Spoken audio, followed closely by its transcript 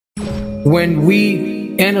when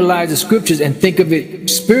we analyze the scriptures and think of it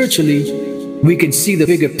spiritually, we can see the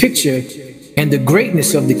bigger picture and the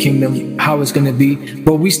greatness of the kingdom, how it's going to be,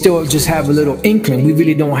 but we still just have a little inkling. We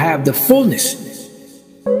really don't have the fullness.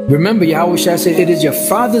 Remember, Yahweh Shai said, it is your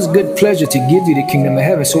Father's good pleasure to give you the kingdom of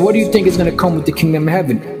heaven. So what do you think is going to come with the kingdom of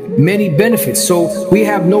heaven? Many benefits. So we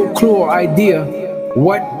have no clue or idea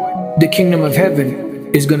what the kingdom of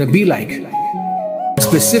heaven is going to be like.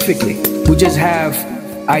 Specifically, we just have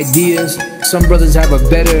ideas. Some brothers have a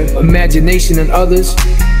better imagination than others.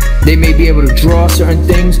 They may be able to draw certain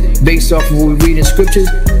things based off of what we read in scriptures,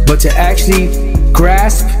 but to actually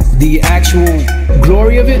grasp the actual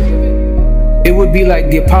glory of it, it would be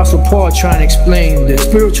like the Apostle Paul trying to explain the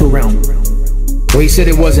spiritual realm, where he said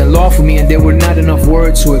it wasn't law for me, and there were not enough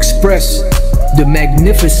words to express the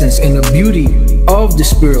magnificence and the beauty of the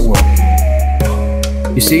spirit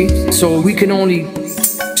world. You see? So we can only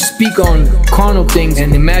speak on carnal things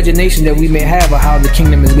and imagination that we may have of how the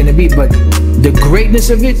kingdom is going to be, but the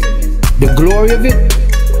greatness of it, the glory of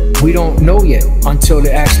it, we don't know yet until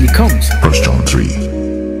it actually comes. 1 John 3.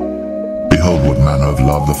 Behold, what manner of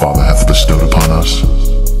love the Father hath bestowed upon us,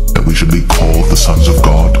 that we should be called the sons of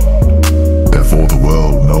God. Therefore the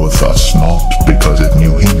world knoweth us not, because it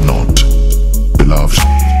knew him not. Beloved,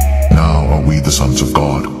 now are we the sons of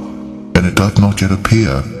God, and it doth not yet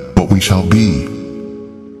appear what we shall be.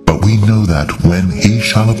 But we know that when he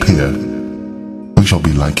shall appear, we shall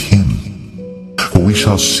be like him, for we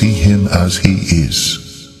shall see him as he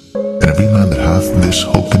is. And every man that hath this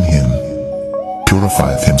hope in him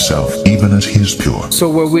purifieth himself, even as he is pure. So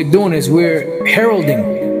what we're doing is we're heralding,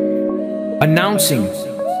 announcing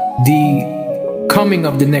the coming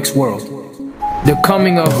of the next world, the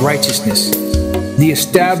coming of righteousness, the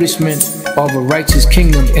establishment of a righteous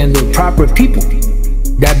kingdom and the proper people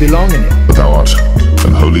that belong in it. But thou art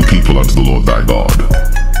an holy people unto the Lord thy God.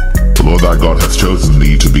 The Lord thy God hath chosen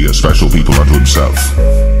thee to be a special people unto himself,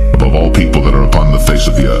 above all people that are upon the face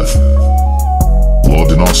of the earth. The Lord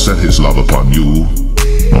did not set his love upon you,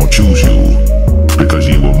 nor choose you, because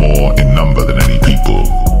ye were more in number than any people,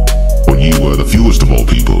 for ye were the fewest of all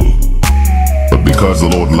people. But because the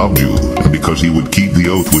Lord loved you, and because he would keep the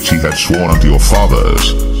oath which he had sworn unto your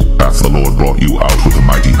fathers, hath the Lord brought you out with a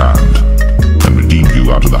mighty hand, and redeemed you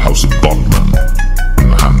out of the house of bondmen, from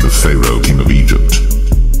the hand of Pharaoh king of Egypt.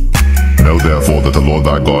 Know therefore that the Lord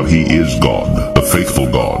thy God, he is God, the faithful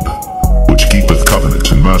God, which keepeth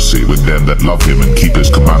covenant and mercy with them that love him, and keep his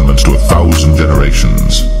commandments to 1,000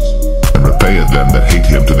 generations, and repayeth them that hate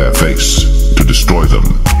him to their face, to destroy them.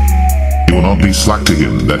 He will not be slack to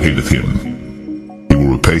him that hateth him. He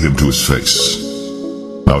will repay him to his face.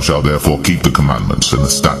 Thou shalt therefore keep the commandments, and the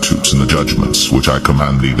statutes, and the judgments, which I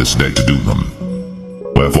command thee this day to do them.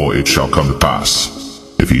 Wherefore it shall come to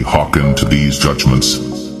pass, if ye hearken to these judgments,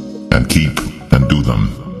 and keep and do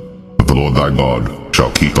them, that the Lord thy God shall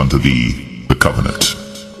keep unto thee the covenant,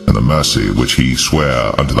 and the mercy which he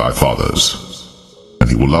sware unto thy fathers. And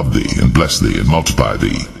he will love thee, and bless thee, and multiply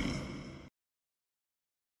thee,